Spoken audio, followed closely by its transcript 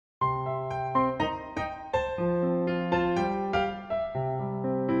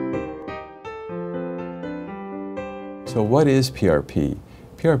So what is PRP?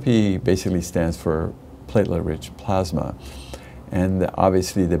 PRP basically stands for platelet-rich plasma. And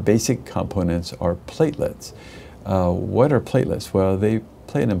obviously the basic components are platelets. What are platelets? Well, they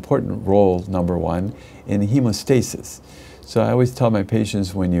play an important role, number one, in hemostasis. So I always tell my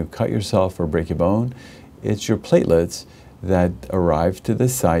patients, when you cut yourself or break a bone, it's your platelets that arrive to the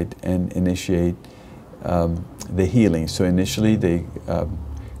site and initiate the healing. So initially they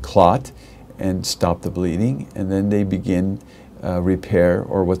clot and stop the bleeding, and then they begin repair,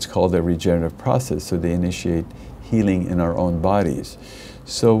 or what's called a regenerative process. So they initiate healing in our own bodies.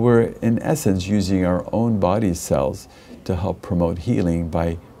 So we're in essence using our own body cells to help promote healing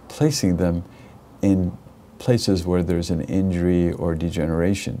by placing them in places where there's an injury or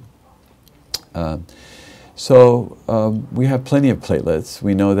degeneration. We have plenty of platelets.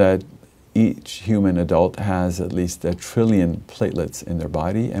 We know that each human adult has at least 1 trillion platelets in their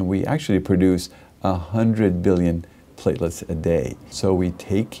body, and we actually produce 100 billion platelets a day. So we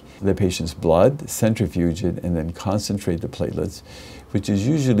take the patient's blood, centrifuge it, and then concentrate the platelets, which is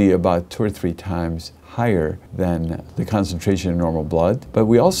usually about 2 or 3 times higher than the concentration in normal blood. But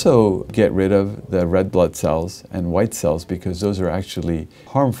we also get rid of the red blood cells and white cells because those are actually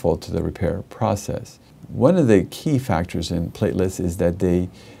harmful to the repair process. One of the key factors in platelets is that they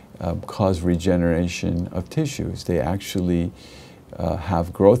cause regeneration of tissues. They actually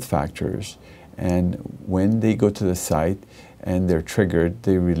have growth factors, and when they go to the site and they're triggered,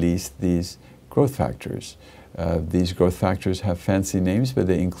 they release these growth factors. These growth factors have fancy names, but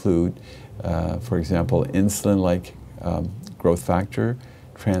they include, for example, insulin-like growth factor,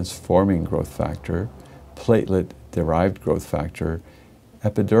 transforming growth factor, platelet-derived growth factor,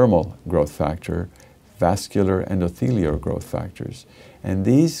 epidermal growth factor, vascular endothelial growth factors. And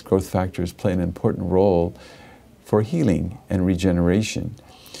these growth factors play an important role for healing and regeneration.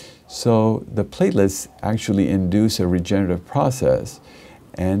 So the platelets actually induce a regenerative process,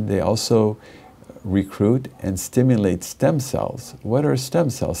 and they also recruit and stimulate stem cells. What are stem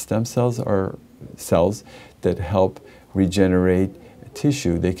cells? Stem cells are cells that help regenerate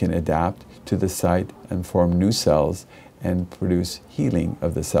tissue. They can adapt to the site and form new cells and produce healing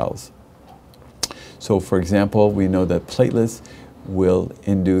of the cells. So for example, we know that platelets will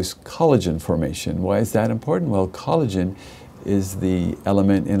induce collagen formation. Why is that important? Well, collagen is the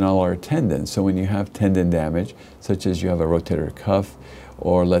element in all our tendons. So when you have tendon damage, such as you have a rotator cuff,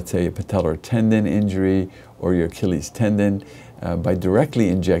 or let's say a patellar tendon injury, or your Achilles tendon, by directly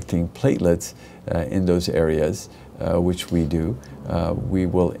injecting platelets in those areas, which we do, we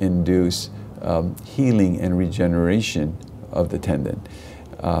will induce healing and regeneration of the tendon.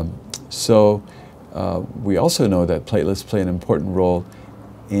 We also know that platelets play an important role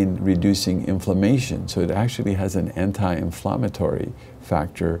in reducing inflammation. So it actually has an anti-inflammatory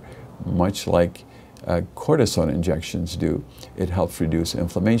factor, much like cortisone injections do. It helps reduce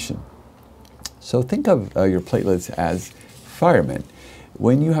inflammation. So think of your platelets as firemen.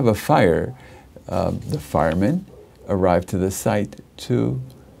 When you have a fire, the firemen arrive to the site to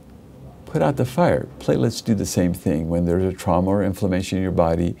put out the fire. Platelets do the same thing. When there's a trauma or inflammation in your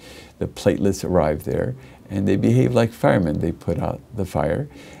body, the platelets arrive there and they behave like firemen. They put out the fire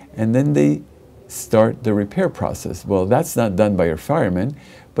and then they start the repair process. Well, that's not done by your firemen,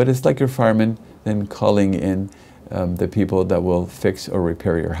 but it's like your firemen then calling in the people that will fix or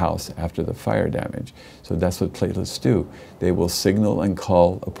repair your house after the fire damage. So that's what platelets do. They will signal and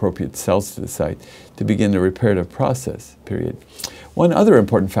call appropriate cells to the site to begin the reparative process, period. One other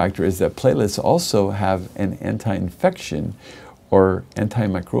important factor is that platelets also have an anti-infection or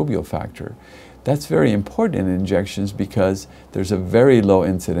antimicrobial factor. That's very important in injections because there's a very low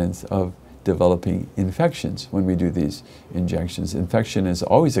incidence of developing infections when we do these injections. Infection is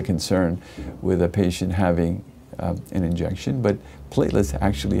always a concern with a patient having an injection, but platelets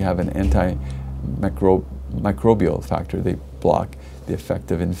actually have an antimicrobial factor. They block the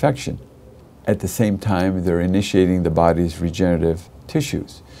effect of infection. At the same time, they're initiating the body's regenerative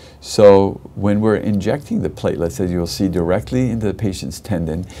tissues. So when we're injecting the platelets, as you'll see, directly into the patient's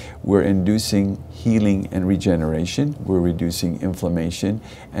tendon, we're inducing healing and regeneration, we're reducing inflammation,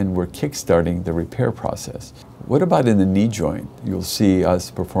 and we're kickstarting the repair process. What about in the knee joint? You'll see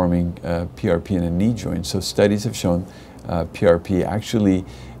us performing PRP in a knee joint. So studies have shown PRP actually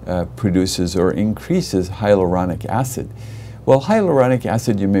produces or increases hyaluronic acid. Well, hyaluronic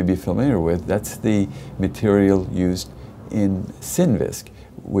acid you may be familiar with. That's the material used in Synvisc,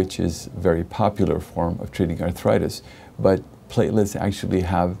 which is a very popular form of treating arthritis. But platelets actually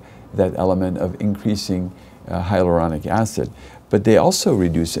have that element of increasing hyaluronic acid. But they also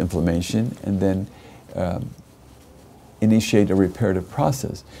reduce inflammation and then initiate a reparative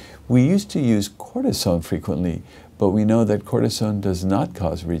process. We used to use cortisone frequently, but we know that cortisone does not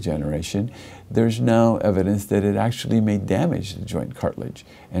cause regeneration. There's now evidence that it actually may damage the joint cartilage,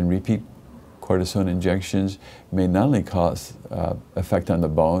 and repeat cortisone injections may not only cause effect on the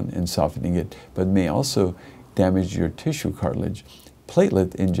bone in softening it, but may also damage your tissue cartilage.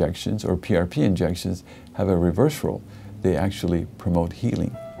 Platelet injections or PRP injections have a reverse role. They actually promote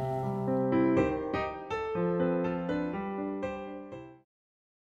healing.